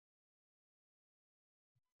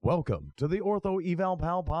Welcome to the Ortho Eval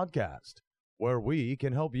Pal podcast, where we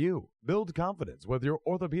can help you build confidence with your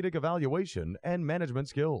orthopedic evaluation and management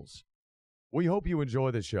skills. We hope you enjoy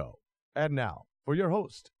the show. And now, for your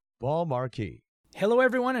host, Paul Marquis. Hello,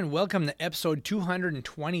 everyone, and welcome to episode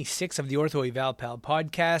 226 of the Ortho Eval Pal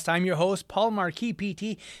podcast. I'm your host, Paul Marquis,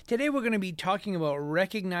 PT. Today, we're going to be talking about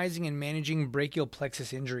recognizing and managing brachial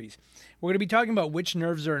plexus injuries. We're going to be talking about which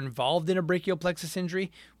nerves are involved in a brachial plexus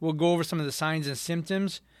injury. We'll go over some of the signs and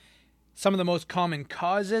symptoms, some of the most common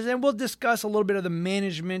causes, and we'll discuss a little bit of the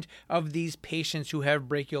management of these patients who have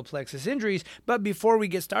brachial plexus injuries. But before we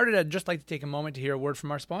get started, I'd just like to take a moment to hear a word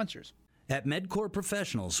from our sponsors. At MedCore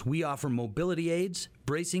Professionals, we offer mobility aids,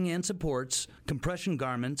 bracing and supports, compression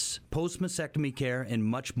garments, post-mastectomy care, and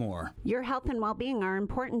much more. Your health and well-being are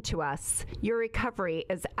important to us. Your recovery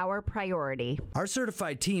is our priority. Our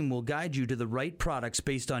certified team will guide you to the right products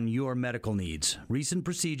based on your medical needs, recent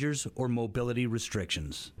procedures, or mobility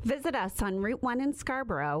restrictions. Visit us on Route 1 in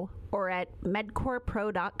Scarborough or at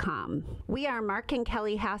medcorepro.com. We are Mark and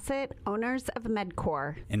Kelly Hassett, owners of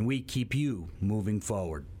MedCore. And we keep you moving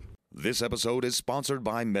forward. This episode is sponsored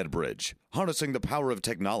by MedBridge. Harnessing the power of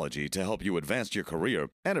technology to help you advance your career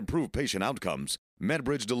and improve patient outcomes,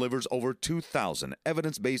 MedBridge delivers over 2,000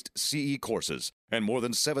 evidence-based CE courses and more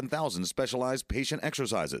than 7,000 specialized patient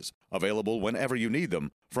exercises, available whenever you need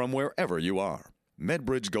them from wherever you are.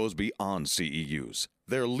 MedBridge goes beyond CEUs.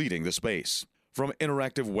 They're leading the space. From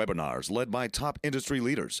interactive webinars led by top industry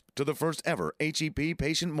leaders to the first ever HEP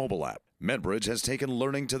patient mobile app, MedBridge has taken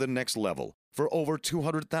learning to the next level for over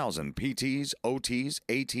 200,000 PTs, OTs,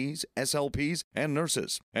 ATs, SLPs, and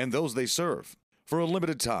nurses, and those they serve. For a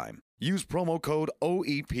limited time, use promo code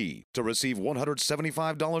OEP to receive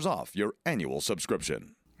 $175 off your annual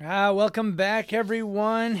subscription. Welcome back,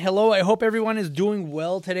 everyone. Hello, I hope everyone is doing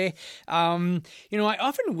well today. I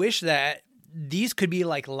often wish that these could be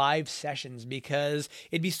like live sessions because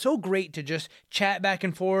it'd be so great to just chat back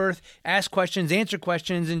and forth, ask questions, answer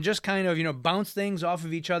questions, and just kind of, bounce things off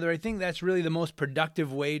of each other. I think that's really the most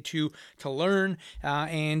productive way to learn.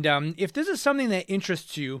 And if this is something that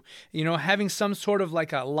interests you, having some sort of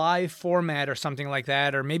like a live format or something like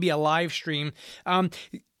that, or maybe a live stream,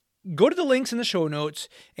 go to the links in the show notes,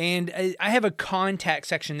 and I have a contact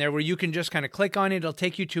section there where you can just kind of click on it. It'll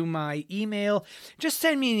take you to my email. Just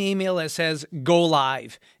send me an email that says go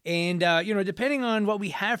live. And, depending on what we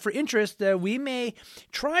have for interest, we may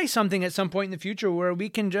try something at some point in the future where we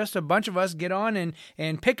can just, a bunch of us, get on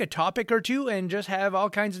and pick a topic or two and just have all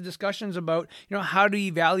kinds of discussions about, how to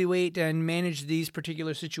evaluate and manage these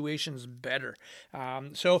particular situations better.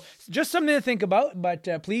 So just something to think about, but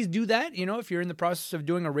please do that, if you're in the process of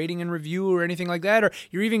doing a rating and review or anything like that, or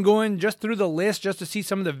you're even going just through the list just to see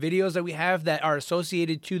some of the videos that we have that are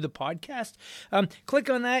associated to the podcast. Click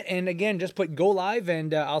on that, and again, just put go live,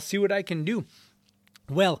 and I'll see what I can do.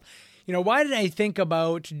 Well, why did I think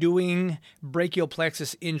about doing brachial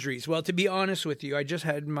plexus injuries? Well, to be honest with you, I just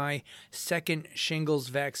had my second shingles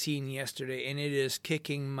vaccine yesterday, and it is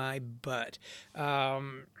kicking my butt.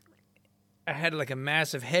 I had like a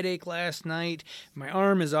massive headache last night. My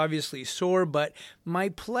arm is obviously sore, but my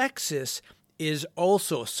plexus is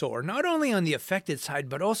also sore, not only on the affected side,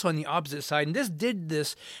 but also on the opposite side. And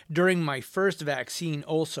this during my first vaccine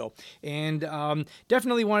also. And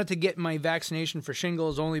definitely wanted to get my vaccination for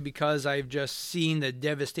shingles only because I've just seen the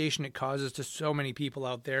devastation it causes to so many people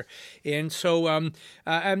out there. And so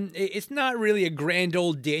it's not really a grand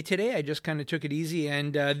old day today. I just kind of took it easy.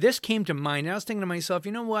 And this came to mind. I was thinking to myself,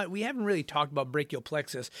 you know what? We haven't really talked about brachial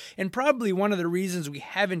plexus. And probably one of the reasons we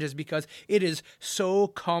haven't is because it is so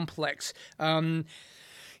complex.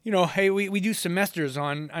 Hey, we do semesters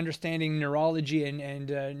on understanding neurology and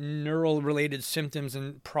neural related symptoms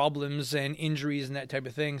and problems and injuries and that type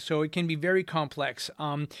of thing. So it can be very complex.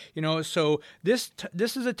 So this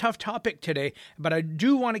is a tough topic today, but I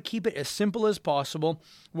do want to keep it as simple as possible.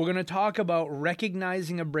 We're going to talk about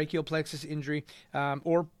recognizing a brachial plexus injury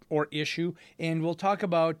or issue, and we'll talk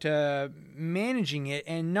about managing it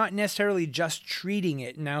and not necessarily just treating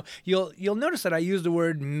it. Now, you'll notice that I use the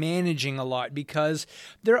word managing a lot because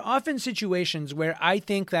there are often situations where I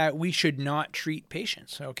think that we should not treat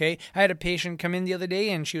patients, okay? I had a patient come in the other day,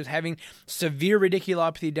 and she was having severe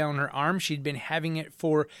radiculopathy down her arm. She'd been having it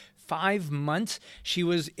for 5 months. She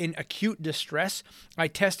was in acute distress. I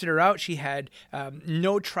tested her out. She had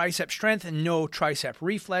no tricep strength and no tricep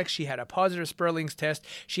reflex. She had a positive Sperling's test.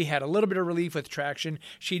 She had a little bit of relief with traction.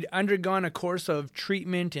 She'd undergone a course of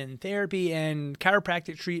treatment and therapy and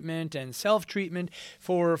chiropractic treatment and self-treatment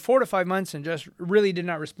for 4 to 5 months and just really did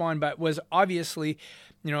not respond, but was obviously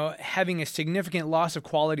having a significant loss of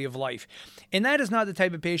quality of life. And that is not the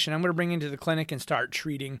type of patient I'm going to bring into the clinic and start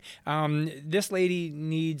treating. This lady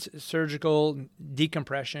needs surgical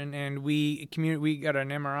decompression, and we got an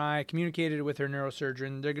MRI, communicated with her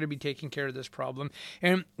neurosurgeon. They're going to be taking care of this problem.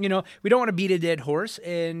 And, we don't want to beat a dead horse,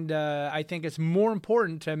 and I think it's more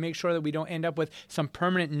important to make sure that we don't end up with some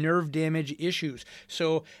permanent nerve damage issues.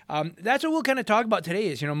 So that's what we'll kind of talk about today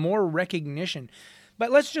is, more recognition.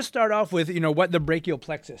 But let's just start off with, what the brachial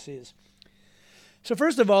plexus is. So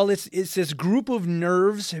first of all, it's this group of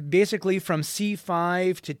nerves basically from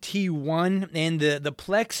C5 to T1, and the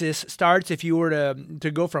plexus starts, if you were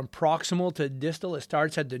to go from proximal to distal, it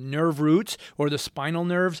starts at the nerve roots or the spinal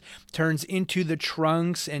nerves, turns into the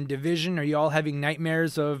trunks and division. Are you all having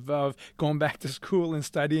nightmares of going back to school and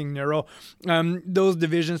studying neuro? Those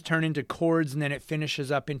divisions turn into cords, and then it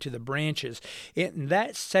finishes up into the branches. And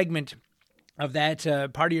that segment of that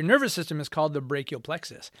part of your nervous system is called the brachial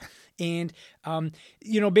plexus. And,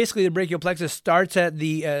 basically the brachial plexus starts at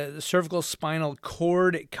the cervical spinal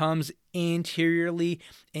cord. It comes anteriorly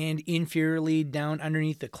and inferiorly down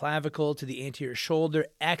underneath the clavicle to the anterior shoulder,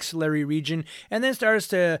 axillary region, and then starts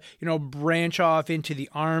to, branch off into the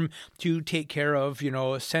arm to take care of,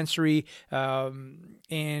 sensory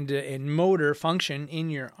and motor function in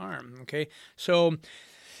your arm. Okay. So,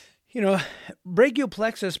 brachial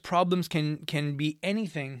plexus problems can be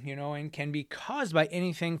anything, and can be caused by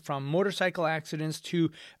anything from motorcycle accidents to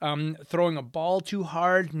throwing a ball too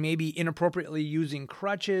hard, maybe inappropriately using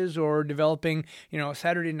crutches or developing,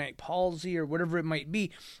 Saturday night palsy or whatever it might be.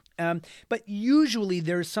 But usually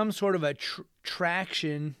there's some sort of a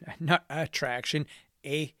traction, in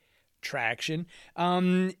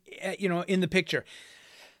the picture.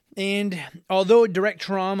 And although direct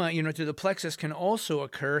trauma, to the plexus can also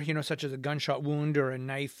occur, such as a gunshot wound or a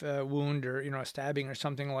knife wound or, a stabbing or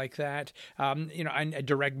something like that, a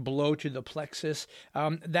direct blow to the plexus,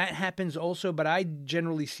 that happens also. But I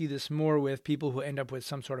generally see this more with people who end up with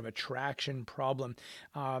some sort of a traction problem.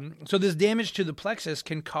 So this damage to the plexus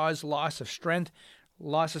can cause loss of strength,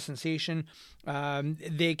 loss of sensation.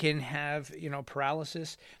 They can have,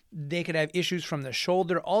 paralysis. They could have issues from the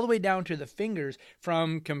shoulder all the way down to the fingers,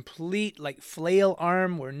 from complete flail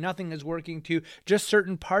arm where nothing is working to just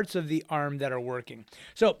certain parts of the arm that are working.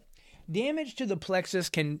 So damage to the plexus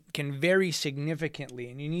can vary significantly,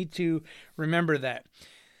 and you need to remember that.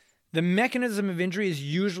 The mechanism of injury is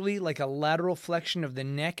usually like a lateral flexion of the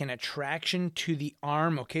neck and a traction to the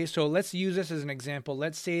arm. Okay, so let's use this as an example.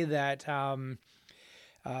 Let's say that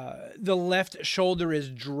the left shoulder is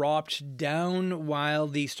dropped down while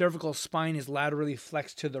the cervical spine is laterally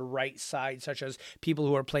flexed to the right side, such as people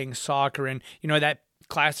who are playing soccer and, that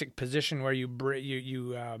classic position where you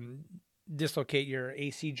dislocate your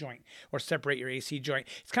AC joint or separate your AC joint.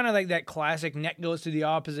 It's kind of like that classic neck goes to the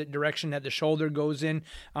opposite direction that the shoulder goes in.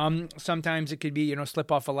 Sometimes it could be, slip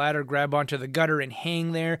off a ladder, grab onto the gutter and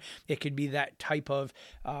hang there. It could be that type of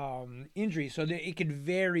injury. So it could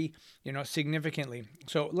vary, significantly.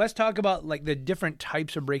 So let's talk about the different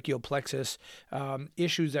types of brachial plexus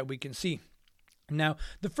issues that we can see. Now,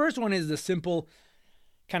 the first one is the simple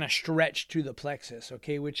kind of stretch to the plexus,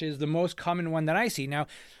 okay, which is the most common one that I see. Now,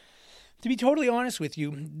 to be totally honest with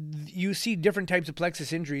you, you see different types of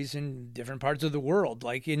plexus injuries in different parts of the world.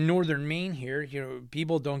 Like in northern Maine here,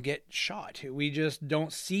 people don't get shot. We just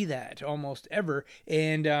don't see that almost ever.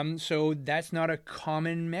 And so that's not a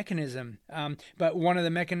common mechanism. But one of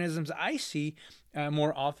the mechanisms I see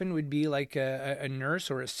more often would be like a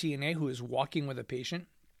nurse or a CNA who is walking with a patient.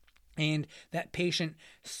 And that patient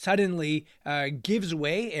suddenly gives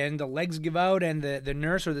way and the legs give out and the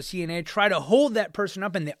nurse or the CNA try to hold that person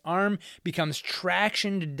up and the arm becomes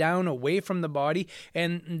tractioned down away from the body,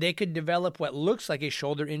 and they could develop what looks like a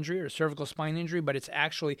shoulder injury or cervical spine injury, but it's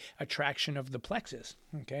actually a traction of the plexus.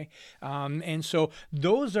 Okay. And so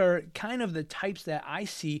those are kind of the types that I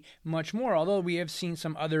see much more, although we have seen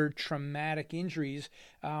some other traumatic injuries.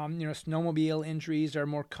 Snowmobile injuries are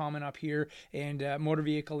more common up here, and motor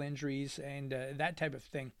vehicle injuries and that type of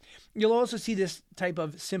thing. You'll also see this type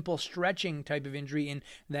of simple stretching type of injury in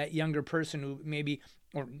that younger person who maybe,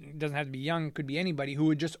 or it doesn't have to be young, could be anybody who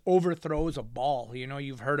would just overthrows a ball.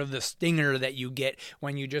 You've heard of the stinger that you get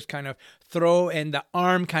when you just kind of throw and the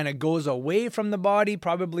arm kind of goes away from the body,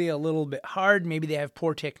 probably a little bit hard. Maybe they have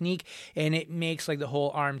poor technique and it makes the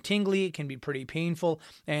whole arm tingly. It can be pretty painful,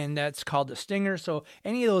 and that's called a stinger. So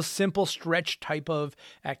any of those simple stretch type of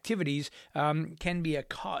activities can be a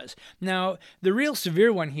cause. Now, the real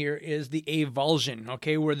severe one here is the avulsion,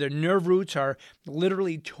 okay, where the nerve roots are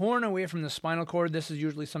literally torn away from the spinal cord. This is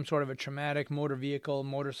usually some sort of a traumatic motor vehicle,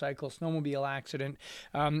 motorcycle, snowmobile accident,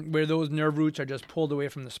 where those nerve roots are just pulled away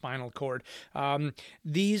from the spinal cord.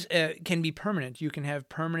 These can be permanent. You can have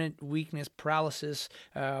permanent weakness, paralysis,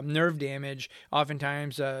 nerve damage,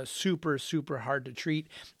 oftentimes super, super hard to treat.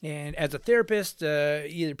 And as a therapist,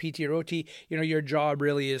 either PT or OT, your job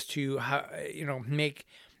really is to,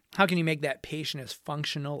 how can you make that patient as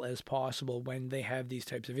functional as possible when they have these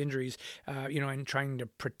types of injuries, and trying to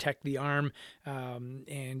protect the arm,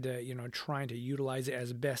 and trying to utilize it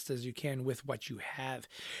as best as you can with what you have.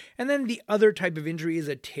 And then the other type of injury is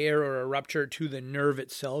a tear or a rupture to the nerve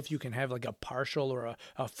itself. You can have like a partial or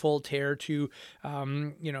a full tear to,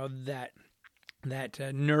 that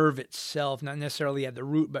nerve itself, not necessarily at the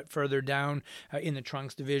root, but further down in the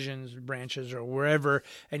trunks, divisions, branches, or wherever,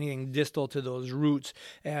 anything distal to those roots.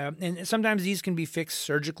 And sometimes these can be fixed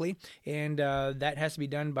surgically, and that has to be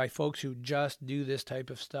done by folks who just do this type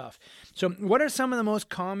of stuff. So what are some of the most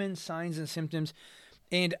common signs and symptoms?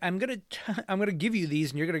 And I'm gonna give you these,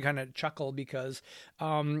 and you're gonna kind of chuckle because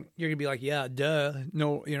you're gonna be like, yeah, duh.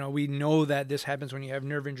 No, we know that this happens when you have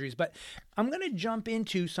nerve injuries. But I'm gonna jump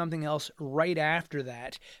into something else right after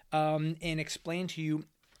that, and explain to you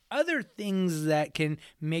other things that can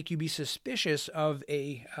make you be suspicious of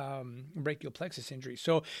a brachial plexus injury.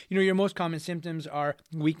 So, your most common symptoms are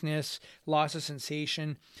weakness, loss of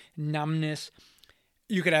sensation, numbness.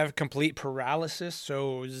 You could have complete paralysis,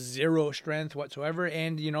 so zero strength whatsoever.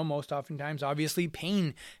 And, most oftentimes, obviously,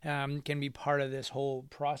 pain can be part of this whole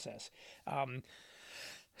process.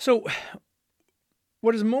 So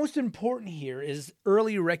what is most important here is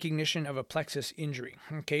early recognition of a plexus injury.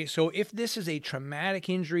 Okay, so if this is a traumatic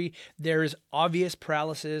injury, there's obvious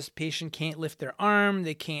paralysis. Patient can't lift their arm,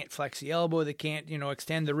 they can't flex the elbow, they can't,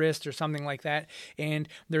 extend the wrist or something like that, and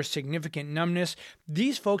there's significant numbness.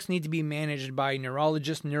 These folks need to be managed by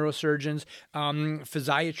neurologists, neurosurgeons,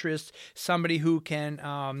 physiatrists, somebody who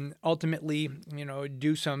can ultimately,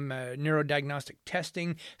 do some neurodiagnostic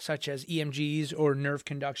testing, such as EMGs or nerve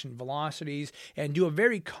conduction velocities, and do a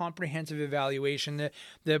very comprehensive evaluation.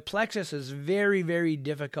 The plexus is very, very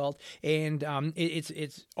difficult, and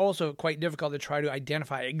it's also quite difficult to try to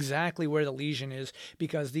identify exactly where the lesion is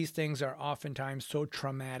because these things are oftentimes so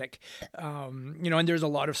traumatic. And there's a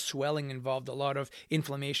lot of swelling involved, a lot of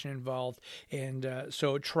inflammation involved, and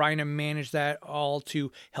so trying to manage that all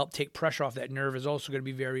to help take pressure off that nerve is also going to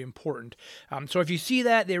be very important. So if you see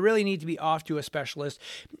that, they really need to be off to a specialist.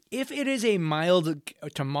 If it is a mild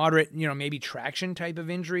to moderate, maybe traction type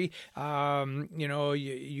of injury,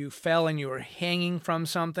 you fell and you were hanging from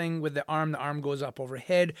something with the arm goes up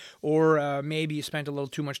overhead, or maybe you spent a little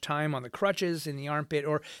too much time on the crutches in the armpit,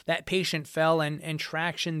 or that patient fell and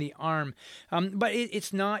tractioned the arm. But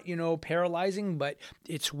it's not, paralyzing, but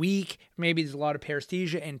it's weak. Maybe there's a lot of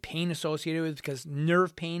paresthesia and pain associated with it because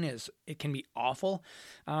nerve pain it can be awful.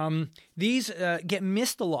 These get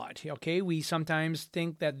missed a lot. Okay, we sometimes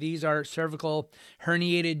think that these are cervical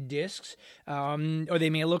herniated discs, or they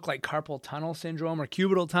may look like carpal tunnel syndrome or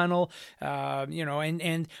cubital tunnel,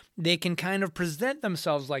 and they can kind of present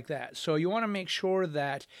themselves like that. So you want to make sure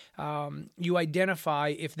that you identify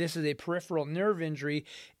if this is a peripheral nerve injury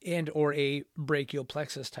and or a brachial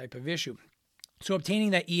plexus type of issue. So obtaining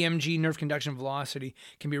that EMG, nerve conduction velocity,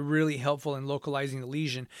 can be really helpful in localizing the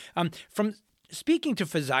lesion. From speaking to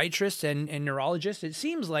physiatrists and neurologists, it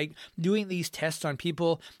seems like doing these tests on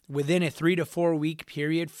people within a 3 to 4 week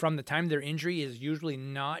period from the time of their injury is usually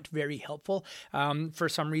not very helpful. For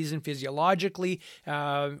some reason, physiologically,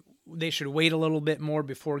 they should wait a little bit more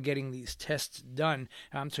before getting these tests done.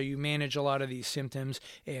 So you manage a lot of these symptoms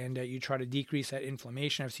and you try to decrease that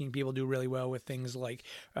inflammation. I've seen people do really well with things like,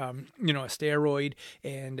 a steroid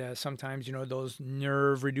and sometimes, those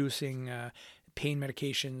nerve reducing pain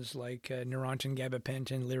medications like Neurontin,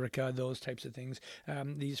 gabapentin, Lyrica, those types of things.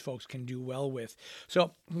 These folks can do well with.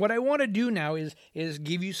 So what I want to do now is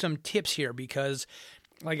give you some tips here because,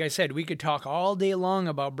 like I said, we could talk all day long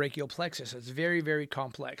about brachial plexus. It's very, very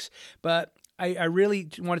complex. But I really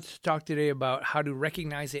wanted to talk today about how to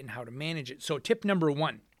recognize it and how to manage it. So tip number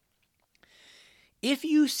 1. If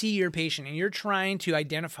you see your patient and you're trying to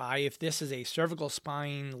identify if this is a cervical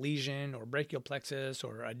spine lesion or brachial plexus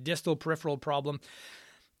or a distal peripheral problem,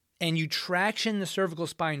 and you traction the cervical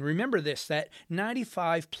spine, remember this, that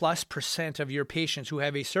 95+% of your patients who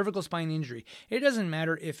have a cervical spine injury, it doesn't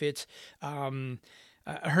matter if it's a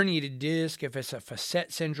herniated disc, if it's a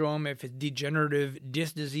facet syndrome, if it's degenerative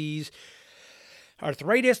disc disease,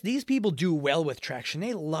 arthritis, these people do well with traction.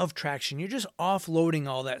 They love traction. You're just offloading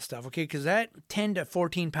all that stuff, okay? Because that 10 to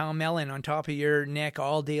 14 pound melon on top of your neck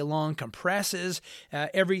all day long compresses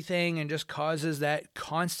everything and just causes that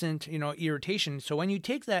constant, irritation. So when you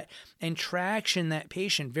take that and traction that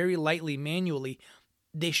patient very lightly, manually,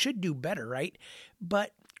 they should do better, right?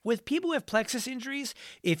 But with people with plexus injuries,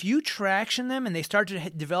 if you traction them and they start to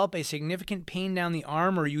develop a significant pain down the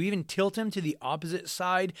arm, or you even tilt them to the opposite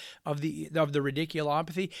side of the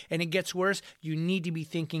radiculopathy and it gets worse, you need to be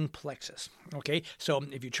thinking plexus. Okay, so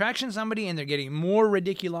if you traction somebody and they're getting more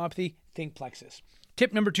radiculopathy, think plexus.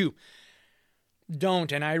 Tip number 2.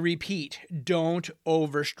 Don't, and I repeat, don't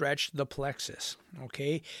overstretch the plexus,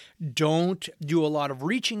 okay? Don't do a lot of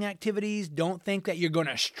reaching activities. Don't think that you're going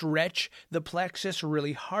to stretch the plexus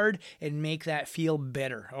really hard and make that feel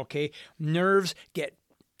better, okay? Nerves get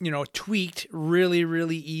tweaked really,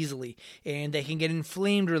 really easily, and they can get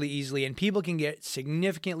inflamed really easily, and people can get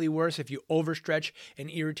significantly worse if you overstretch an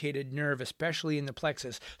irritated nerve, especially in the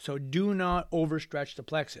plexus. So do not overstretch the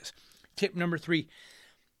plexus. Tip number 3,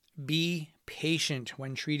 be patient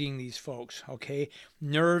when treating these folks, okay?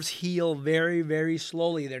 Nerves heal very, very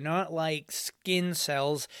slowly. They're not like skin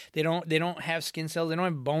cells. They don't have skin cells. They don't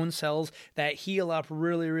have bone cells that heal up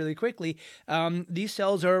really, really quickly. These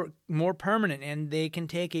cells are more permanent, and they can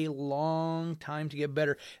take a long time to get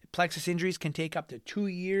better. Plexus injuries can take up to 2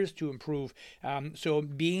 years to improve. So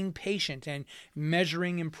being patient and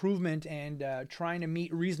measuring improvement and trying to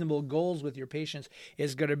meet reasonable goals with your patients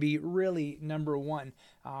is going to be really number one.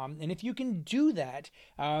 And if you can do that,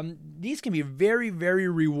 these can be very, very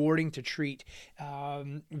rewarding to treat.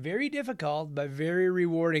 Very difficult, but very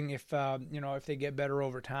rewarding if they get better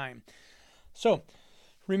over time. So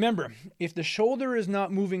remember, if the shoulder is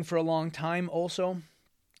not moving for a long time also,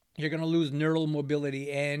 you're going to lose neural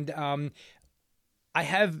mobility. And I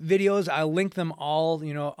have videos. I'll link them all,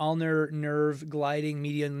 ulnar nerve gliding,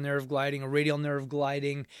 medial nerve gliding, or radial nerve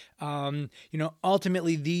gliding.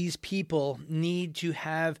 Ultimately, these people need to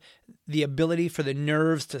have the ability for the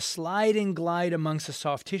nerves to slide and glide amongst the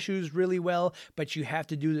soft tissues really well, but you have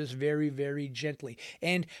to do this very, very gently.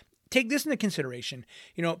 And take this into consideration.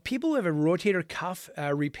 People who have a rotator cuff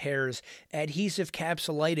repairs, adhesive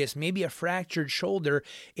capsulitis, maybe a fractured shoulder,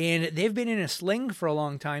 and they've been in a sling for a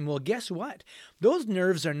long time. Well, guess what? Those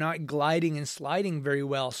nerves are not gliding and sliding very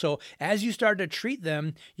well. So as you start to treat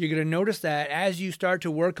them, you're going to notice that as you start to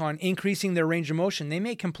work on increasing their range of motion, they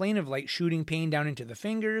may complain of like shooting pain down into the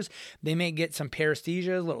fingers. They may get some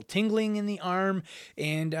paresthesia, a little tingling in the arm.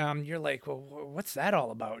 And you're like, well, what's that all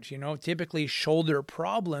about? Typically shoulder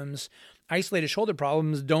problems, isolated shoulder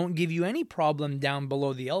problems don't give you any problem down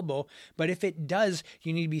below the elbow. But if it does,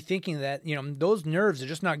 you need to be thinking that, those nerves are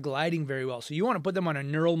just not gliding very well. So you want to put them on a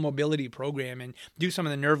neural mobility program and do some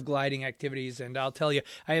of the nerve gliding activities. And I'll tell you,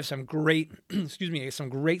 I have some great, some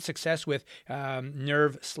great success with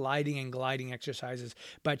nerve sliding and gliding exercises.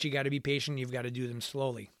 But you got to be patient. You've got to do them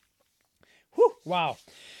slowly. Whew, wow.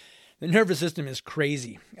 The nervous system is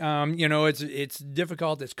crazy. It's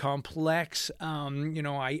difficult. It's complex.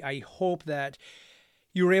 I hope that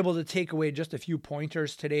you were able to take away just a few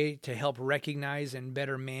pointers today to help recognize and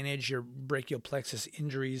better manage your brachial plexus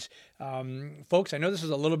injuries. Folks, I know this is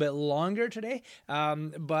a little bit longer today,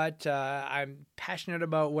 but I'm passionate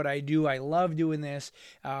about what I do. I love doing this.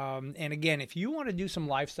 And again, if you want to do some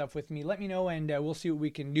live stuff with me, let me know and we'll see what we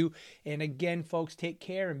can do. And again, folks, take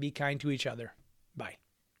care and be kind to each other. Bye.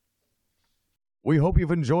 We hope you've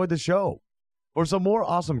enjoyed the show. For some more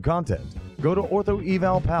awesome content, go to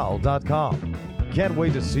orthoevalpal.com. Can't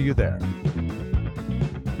wait to see you there.